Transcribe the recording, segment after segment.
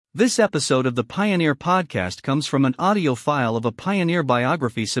This episode of the Pioneer Podcast comes from an audio file of a pioneer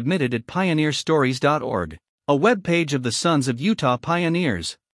biography submitted at pioneerstories.org, a webpage of the Sons of Utah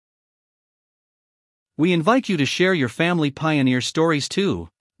Pioneers. We invite you to share your family pioneer stories too,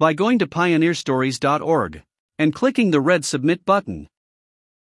 by going to pioneerstories.org and clicking the red Submit button.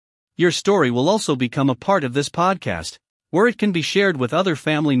 Your story will also become a part of this podcast, where it can be shared with other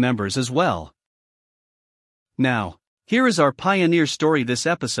family members as well. Now, here is our pioneer story. This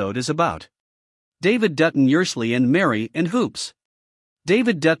episode is about David Dutton YEARSLEY and Mary and Hoops.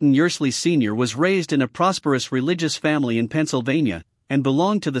 David Dutton YEARSLEY Sr. was raised in a prosperous religious family in Pennsylvania and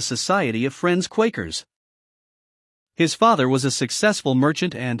belonged to the Society of Friends Quakers. His father was a successful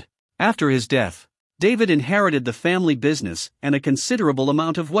merchant and, after his death, David inherited the family business and a considerable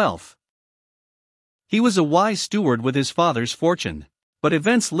amount of wealth. He was a wise steward with his father's fortune, but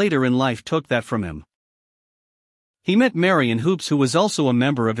events later in life took that from him. He met Mary and Hoops, who was also a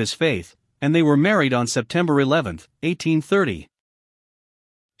member of his faith, and they were married on September 11, 1830.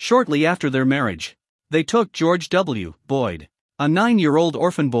 Shortly after their marriage, they took George W. Boyd, a 9-year-old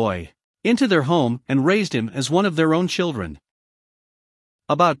orphan boy, into their home and raised him as one of their own children.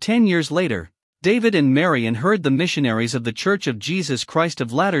 About 10 years later, David and Mary heard the missionaries of the Church of Jesus Christ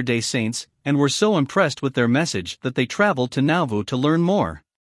of Latter-day Saints and were so impressed with their message that they traveled to Nauvoo to learn more.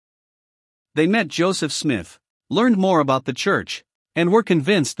 They met Joseph Smith, learned more about the church, and were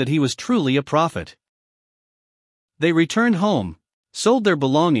convinced that he was truly a prophet. They returned home, sold their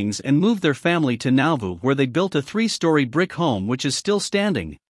belongings and moved their family to Nauvoo, where they built a 3-story brick home which is still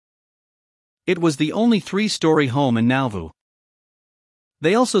standing. It was the only 3-story home in Nauvoo.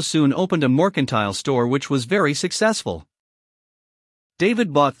 They also soon opened a mercantile store which was very successful.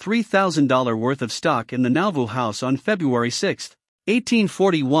 David bought $3,000 worth of stock in the Nauvoo house on February 6,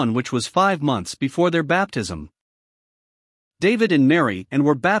 1841, which was 5 months before their baptism. David and Mary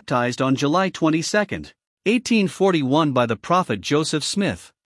were baptized on July 22, 1841 by the prophet Joseph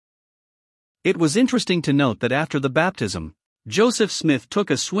Smith. It was interesting to note that after the baptism, Joseph Smith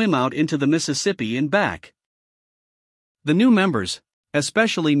took a swim out into the Mississippi and back. The new members,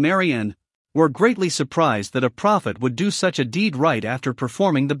 especially Mary Ann, were greatly surprised that a prophet would do such a deed right after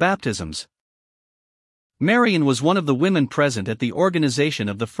performing the baptisms. Mary Ann was one of the women present at the organization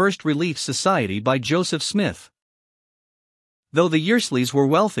of the First Relief Society by Joseph Smith. Though the YEARSLEYs were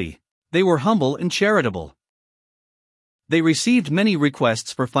wealthy, they were humble and charitable. They received many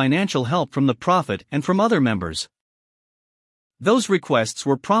requests for financial help from the prophet and from other members. Those requests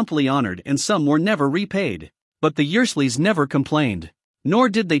were promptly honored and some were never repaid, but the YEARSLEYs never complained, nor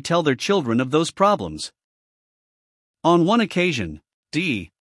did they tell their children of those problems. On one occasion, D.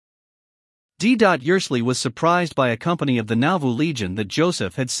 YEARSLEY was surprised by a company of the Nauvoo Legion that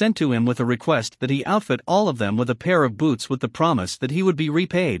Joseph had sent to him with a request that he outfit all of them with a pair of boots with the promise that he would be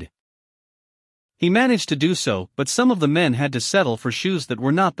repaid. He managed to do so, but some of the men had to settle for shoes that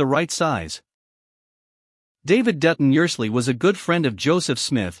were not the right size. David Dutton YEARSLEY was a good friend of Joseph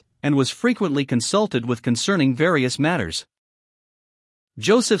Smith and was frequently consulted with concerning various matters.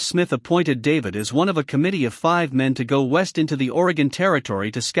 Joseph Smith appointed David as one of a committee of 5 men to go west into the Oregon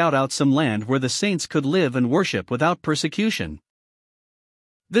Territory to scout out some land where the saints could live and worship without persecution.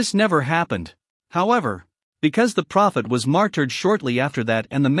 This never happened, however, because the prophet was martyred shortly after that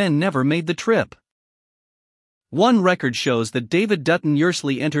and the men never made the trip. One record shows that David Dutton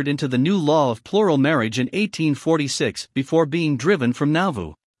YEARSLEY entered into the new law of plural marriage in 1846 before being driven from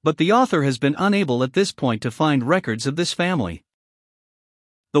Nauvoo, but the author has been unable at this point to find records of this family.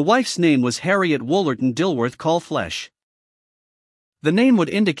 The wife's name was Harriet Wollerton Dilworth Callflesh. The name would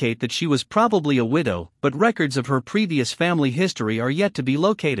indicate that she was probably a widow, but records of her previous family history are yet to be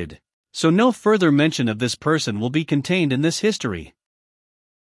located, so no further mention of this person will be contained in this history.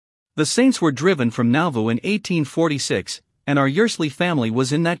 The saints were driven from Nauvoo in 1846, and our YEARSLEY family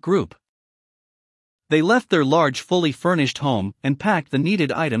was in that group. They left their large fully furnished home and packed the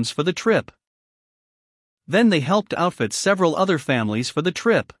needed items for the trip. Then they helped outfit several other families for the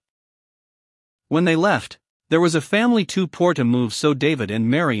trip. When they left, there was a family too poor to move, so David and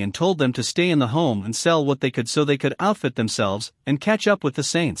Mary told them to stay in the home and sell what they could so they could outfit themselves and catch up with the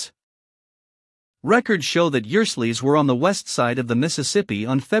saints. Records show that YEARSLEYs were on the west side of the Mississippi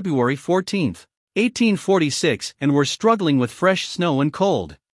on February 14, 1846 and were struggling with fresh snow and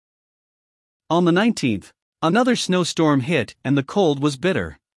cold. On the 19th, another snowstorm hit and the cold was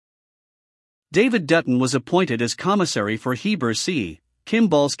bitter. David Dutton was appointed as commissary for Heber C.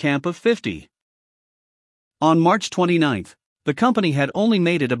 Kimball's Camp of 50. On March 29, the company had only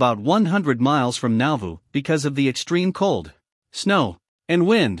made it about 100 miles from Nauvoo because of the extreme cold, snow, and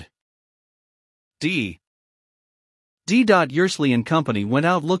wind. D. Yearsley and Company went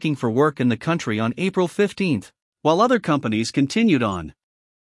out looking for work in the country on April 15, while other companies continued on.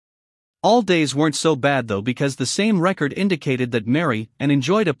 All days weren't so bad though, because the same record indicated that Mary and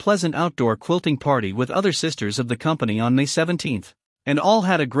enjoyed a pleasant outdoor quilting party with other sisters of the company on May 17, and all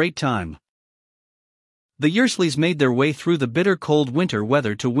had a great time. The Yearsleys made their way through the bitter cold winter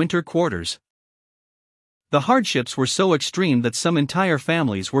weather to winter quarters. The hardships were so extreme that some entire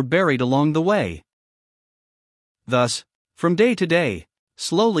families were buried along the way. Thus, from day to day,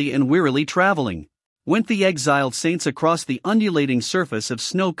 slowly and wearily traveling, went the exiled saints across the undulating surface of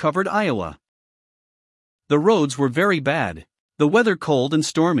snow-covered Iowa. The roads were very bad, the weather cold and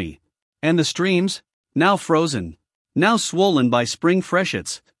stormy, and the streams, now frozen, now swollen by spring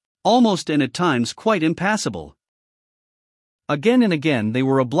freshets, almost and at times quite impassable. Again and again they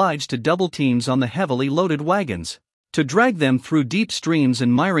were obliged to double teams on the heavily loaded wagons, to drag them through deep streams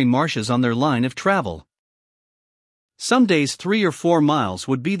and miry marshes on their line of travel. Some days 3 or 4 miles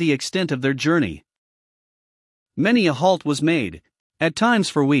would be the extent of their journey. Many a halt was made, at times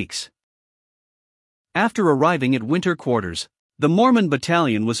for weeks. After arriving at winter quarters, the Mormon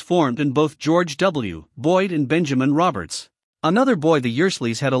battalion was formed, and both George W. Boyd and Benjamin Roberts, another boy the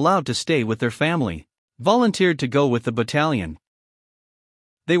Yearsleys had allowed to stay with their family, volunteered to go with the battalion.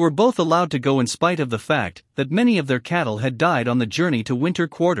 They were both allowed to go in spite of the fact that many of their cattle had died on the journey to winter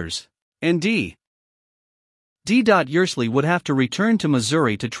quarters, and D. Yearsley would have to return to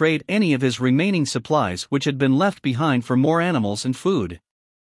Missouri to trade any of his remaining supplies which had been left behind for more animals and food.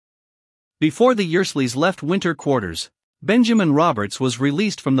 Before the Yearsleys left winter quarters, Benjamin Roberts was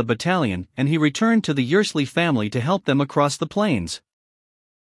released from the battalion and he returned to the Yearsley family to help them across the plains.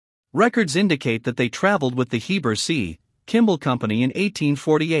 Records indicate that they traveled with the Heber C. Kimball Company in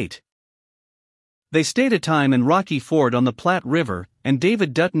 1848. They stayed a time in Rocky Ford on the Platte River, and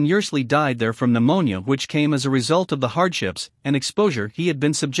David Dutton Yearsley died there from pneumonia, which came as a result of the hardships and exposure he had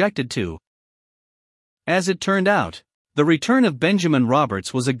been subjected to. As it turned out, the return of Benjamin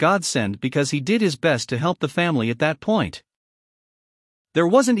Roberts was a godsend because he did his best to help the family at that point. There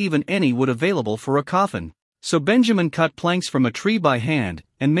wasn't even any wood available for a coffin, so Benjamin cut planks from a tree by hand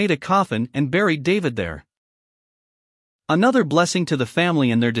and made a coffin and buried David there. Another blessing to the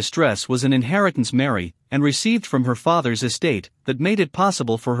family in their distress was an inheritance Mary and received from her father's estate that made it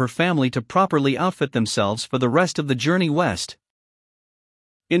possible for her family to properly outfit themselves for the rest of the journey west.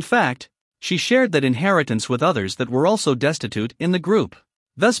 In fact, she shared that inheritance with others that were also destitute in the group,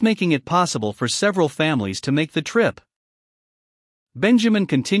 thus making it possible for several families to make the trip. Benjamin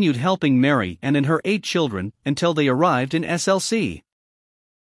continued helping Mary and her 8 children until they arrived in SLC.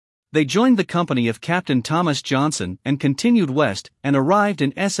 They joined the company of Captain Thomas Johnson and continued west and arrived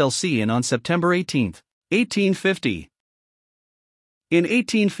in SLC on September 18, 1850. In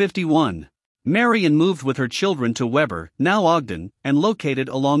 1851, Marion moved with her children to Weber, now Ogden, and located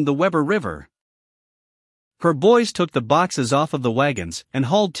along the Weber River. Her boys took the boxes off of the wagons and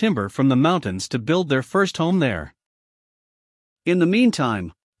hauled timber from the mountains to build their first home there. In the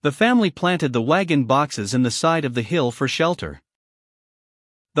meantime, the family planted the wagon boxes in the side of the hill for shelter.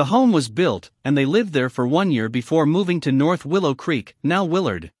 The home was built, and they lived there for 1 year before moving to North Willow Creek, now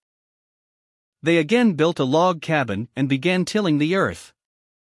Willard. They again built a log cabin and began tilling the earth.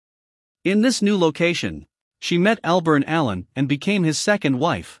 In this new location, she met Alburn Allen and became his second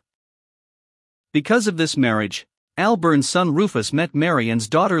wife. Because of this marriage, Alburn's son Rufus met Marion's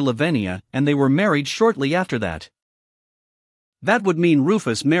daughter Lavinia, and they were married shortly after that. That would mean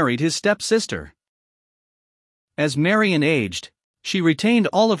Rufus married his stepsister. As Marion aged, she retained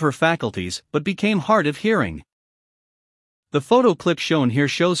all of her faculties but became hard of hearing. The photo clip shown here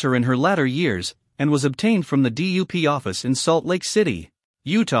shows her in her latter years and was obtained from the DUP office in Salt Lake City,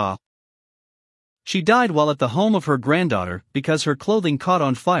 Utah. She died while at the home of her granddaughter because her clothing caught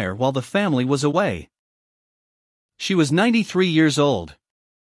on fire while the family was away. She was 93 years old.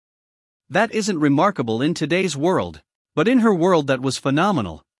 That isn't remarkable in today's world, but in her world that was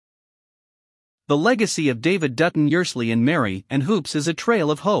phenomenal. The legacy of David Dutton Yearsley and Mary and Hoops is a trail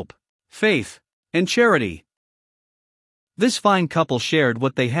of hope, faith, and charity. This fine couple shared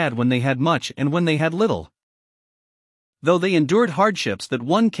what they had when they had much and when they had little. Though they endured hardships that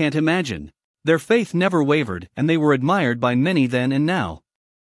one can't imagine, their faith never wavered and they were admired by many then and now.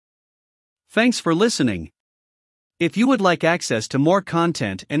 Thanks for listening. If you would like access to more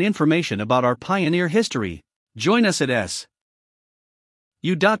content and information about our pioneer history, join us at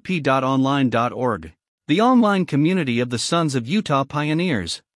u.p.online.org, the online community of the Sons of Utah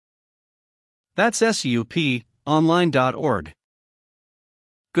Pioneers. That's suponline.org.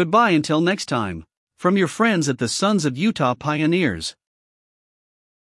 Goodbye until next time, from your friends at the Sons of Utah Pioneers.